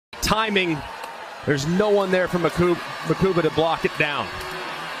timing. There's no one there for Makuba to block it down.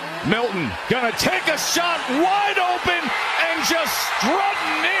 Milton gonna take a shot wide open, and just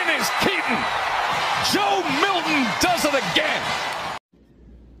strutting in is Keaton. Joe Milton does it again.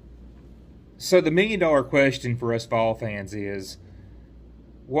 So the million-dollar question for us Vol fans is,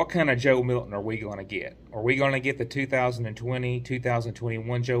 what kind of Joe Milton are we going to get? Are we going to get the 2020,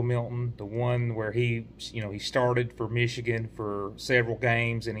 2021 Joe Milton, the one where he started for Michigan for several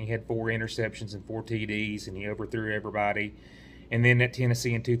games and he had 4 interceptions and 4 TDs and he overthrew everybody? And then at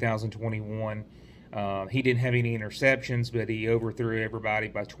Tennessee in 2021, he didn't have any interceptions, but he overthrew everybody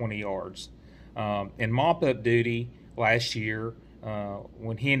by 20 yards. In mop-up duty last year,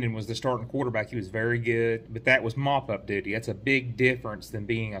 when Hendon was the starting quarterback, he was very good, but that was mop-up duty. That's a big difference than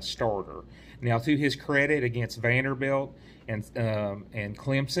being a starter. Now, to his credit, against Vanderbilt and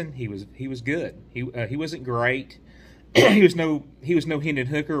Clemson, he was good. He wasn't great. he was no Hendon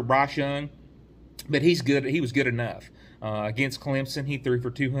Hooker or Bryce Young, but he's good. He was good enough. Against Clemson, he threw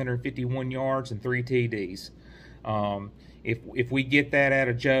for 251 yards and 3 TDs. If we get that out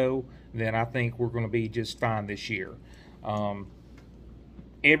of Joe, then I think we're going to be just fine this year.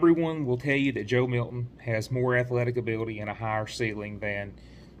 Everyone will tell you that Joe Milton has more athletic ability and a higher ceiling than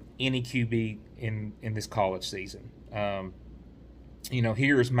any QB in this college season.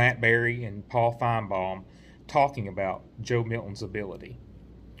 Here is Matt Berry and Paul Feinbaum talking about Joe Milton's ability.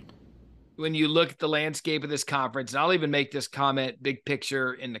 When you look at the landscape of this conference, and I'll even make this comment big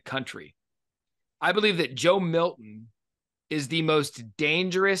picture in the country, I believe that Joe Milton is the most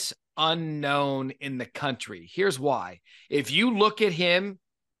dangerous unknown in the country. Here's why. If you look at him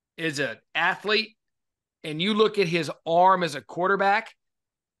as an athlete and you look at his arm as a quarterback,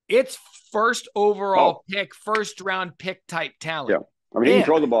 it's first overall pick, first round pick type talent. Yeah. I mean, he can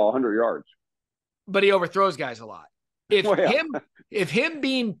throw the ball 100 yards. But he overthrows guys a lot. If him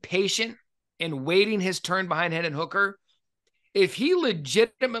being patient and waiting his turn behind Hendon Hooker, if he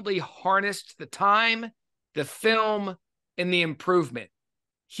legitimately harnessed the time, the film, and the improvement,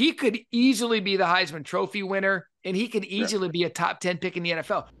 he could easily be the Heisman Trophy winner, and he could easily be a top 10 pick in the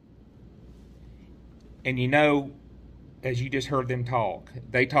NFL. And as you just heard them talk,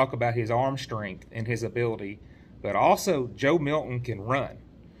 they talk about his arm strength and his ability, but also Joe Milton can run.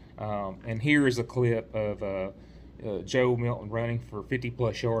 And here is a clip of Joe Milton running for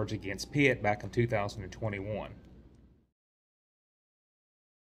 50-plus yards against Pitt back in 2021.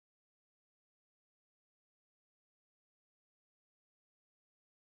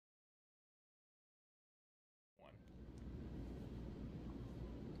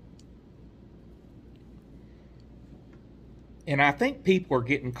 And I think people are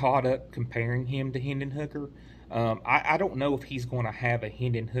getting caught up comparing him to Hendon Hooker. I don't know if he's going to have a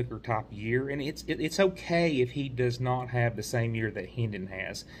Hendon Hooker type year, and it's okay if he does not have the same year that Hendon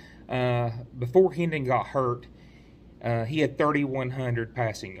has. Before Hendon got hurt, he had 3,100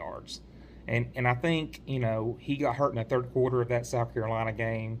 passing yards, and I think he got hurt in the third quarter of that South Carolina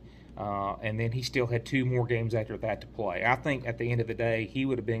game, and then he still had 2 more games after that to play. I think at the end of the day, he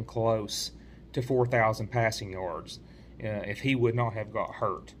would have been close to 4,000 passing yards if he would not have got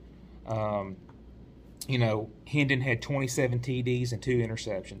hurt. Hendon had 27 TDs and 2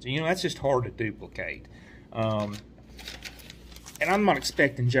 interceptions. That's just hard to duplicate. And I'm not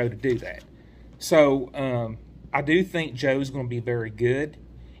expecting Joe to do that. So I do think Joe's going to be very good.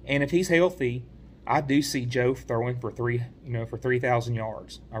 And if he's healthy, I do see Joe throwing for 3,000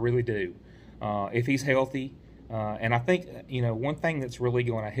 yards. I really do. If he's healthy. And I think, one thing that's really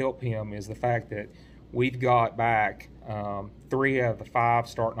going to help him is the fact that we've got back 3 out of the 5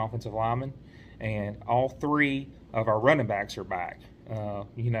 starting offensive linemen, and all 3 of our running backs are back.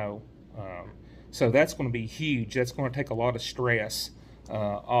 So that's going to be huge. That's going to take a lot of stress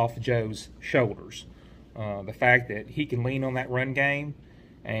off Joe's shoulders. The fact that he can lean on that run game,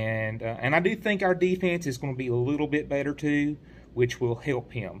 and I do think our defense is going to be a little bit better too, which will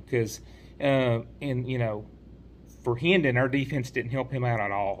help him because, for Hendon, our defense didn't help him out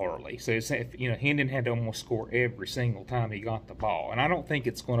at all early. So, Hendon had to almost score every single time he got the ball. And I don't think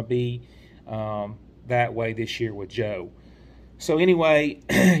it's going to be that way this year with Joe. So, anyway,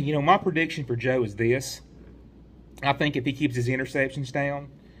 my prediction for Joe is this. I think if he keeps his interceptions down,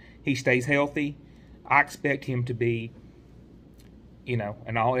 he stays healthy, I expect him to be, an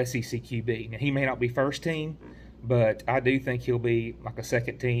all-SEC QB. Now, he may not be first team, but I do think he'll be like a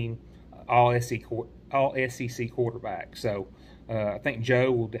second team all-SEC quarterback. So I think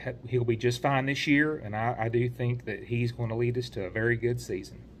Joe he'll be just fine this year, and I do think that he's going to lead us to a very good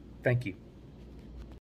season. Thank you.